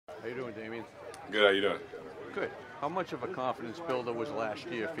How you doing, Damien? Good, how you doing? Good. How much of a confidence builder was last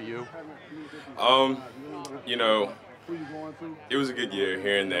year for you? Um, you know, it was a good year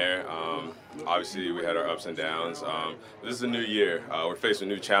here and there. Obviously, we had our ups and downs. This is a new year. We're facing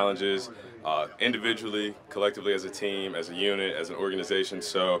new challenges, individually, collectively, as a team, as a unit, as an organization.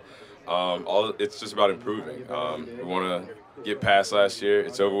 So, it's just about improving. We want to get past last year.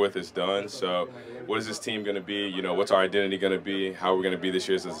 It's over with. It's done. So, what is this team going to be? You know, what's our identity going to be? How are we going to be this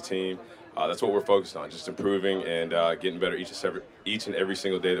year as a team? That's what we're focused on, just improving and getting better each and every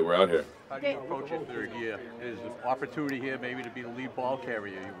single day that we're out here. How do you approach your third year? Is the opportunity here maybe to be the lead ball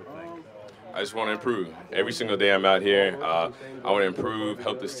carrier, you would think? I just want to improve. Every single day I'm out here, I want to improve,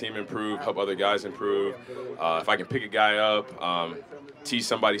 help this team improve, help other guys improve. If I can pick a guy up, teach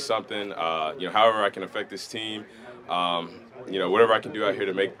somebody something, however I can affect this team, whatever I can do out here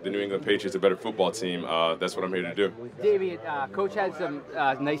to make the New England Patriots a better football team, that's what I'm here to do. David, Coach had some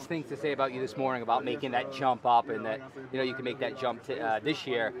nice things to say about you this morning about making that jump up, and that you can make that jump this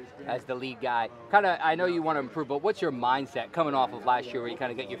year as the lead guy. I know you want to improve, but what's your mindset coming off of last year where you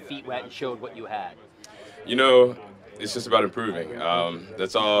kind of got your feet wet and showed what you had? It's just about improving.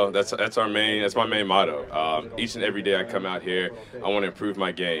 That's all. That's my main motto. Each and every day I come out here, I want to improve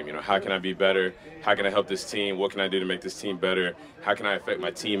my game. How can I be better? How can I help this team? What can I do to make this team better? How can I affect my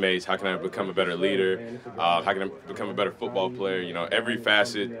teammates? How can I become a better leader? How can I become a better football player? Every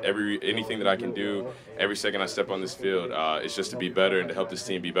facet, anything that I can do, every second I step on this field, it's just to be better and to help this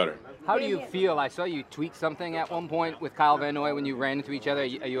team be better. How do you feel? I saw you tweet something at one point with Kyle Van Noy when you ran into each other. Are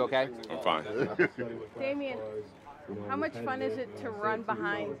you okay? I'm fine. Damien, how much fun is it to run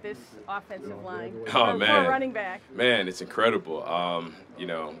behind this offensive line? Oh, man. For a running back. Man, it's incredible.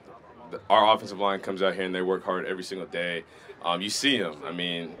 Our offensive line comes out here and they work hard every single day. You see them. I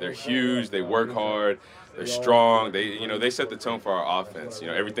mean, they're huge. They work hard. They're strong. They set the tone for our offense.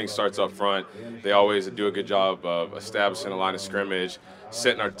 Everything starts up front. They always do a good job of establishing a line of scrimmage,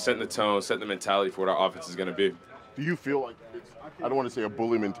 setting the tone, setting the mentality for what our offense is going to be. Do you feel like I don't want to say a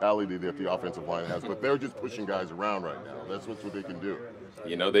bully mentality that the offensive line has, but they're just pushing guys around right now. That's what they can do.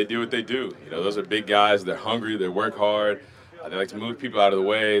 They do what they do. Those are big guys. They're hungry. They work hard. They like to move people out of the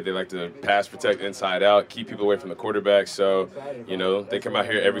way. They like to pass protect inside out, keep people away from the quarterback. So, they come out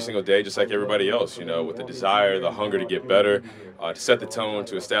here every single day just like everybody else, with the desire, the hunger to get better, to set the tone,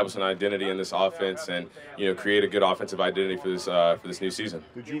 to establish an identity in this offense and, create a good offensive identity for this new season.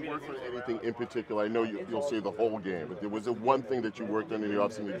 Did you work on anything in particular? I know you'll say the whole game, but was it one thing that you worked on in the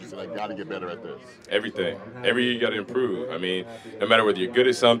offseason that you said, I got to get better at this? Everything. Every year you got to improve. I mean, no matter whether you're good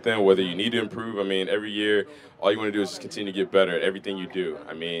at something, whether you need to improve, every year all you want to do is just continue to get better at everything you do.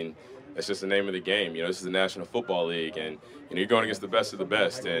 That's just the name of the game. This is the National Football League, and you're going against the best of the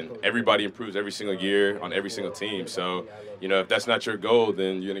best, and everybody improves every single year on every single team. So, if that's not your goal,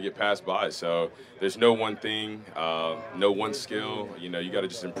 then you're going to get passed by. So there's no one thing, no one skill. You got to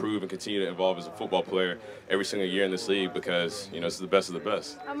just improve and continue to evolve as a football player every single year in this league because, this is the best of the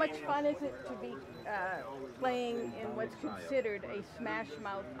best. How much fun is it to be playing in what's considered a smash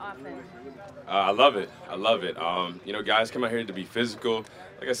mouth offense? I love it. Guys come out here to be physical.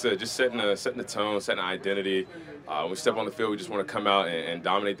 Like I said, just setting the tone, setting an identity. When we step on the field, we just want to come out and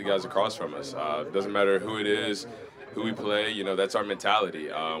dominate the guys across from us. It doesn't matter who it is, who we play. That's our mentality.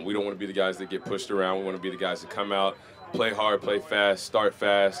 We don't want to be the guys that get pushed around. We want to be the guys that come out, play hard, play fast, start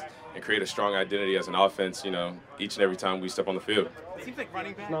fast, and create a strong identity as an offense, each and every time we step on the field. It seems like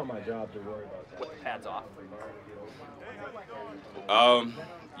running back. It's not my job to worry about with the pads off.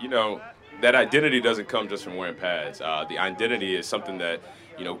 That identity doesn't come just from wearing pads. The identity is something that,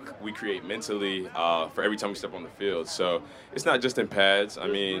 we create mentally for every time we step on the field. So it's not just in pads.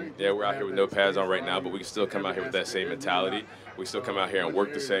 We're out here with no pads on right now, but we can still come out here with that same mentality. We still come out here and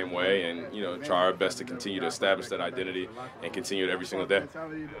work the same way and, try our best to continue to establish that identity and continue it every single day.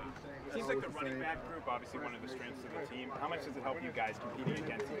 Seems like the running back group, obviously one of the strengths of the team. How much does it help you guys competing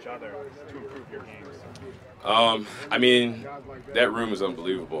against each other to improve your games? That room is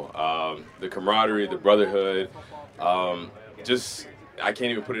unbelievable. The camaraderie, the brotherhood, I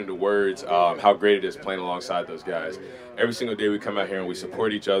can't even put it into words how great it is playing alongside those guys. Every single day we come out here and we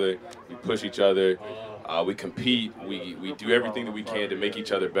support each other, we push each other, we compete, we do everything that we can to make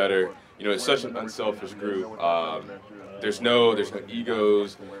each other better. It's such an unselfish group. There's no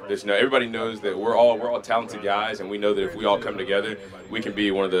egos. Everybody knows that we're all talented guys, and we know that if we all come together, we can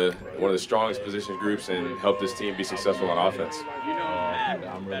be one of the strongest position groups and help this team be successful on offense. You know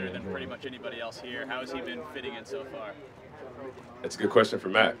Matt better than pretty much anybody else here. How has he been fitting in so far? That's a good question for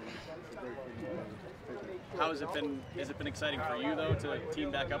Matt. How has it been? Has it been exciting for you though to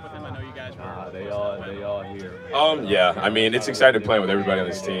team back up with him? I know you guys were. They all here. Yeah, I mean, it's exciting playing with everybody on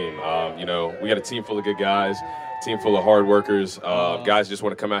this team. You know, we got a team full of good guys, team full of hard workers. Guys just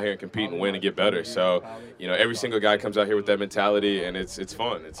want to come out here and compete and win and get better. So, you know, every single guy comes out here with that mentality, and it's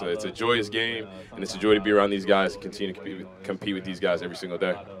fun. It's a joyous game, and it's a joy to be around these guys and continue to compete with these guys every single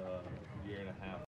day.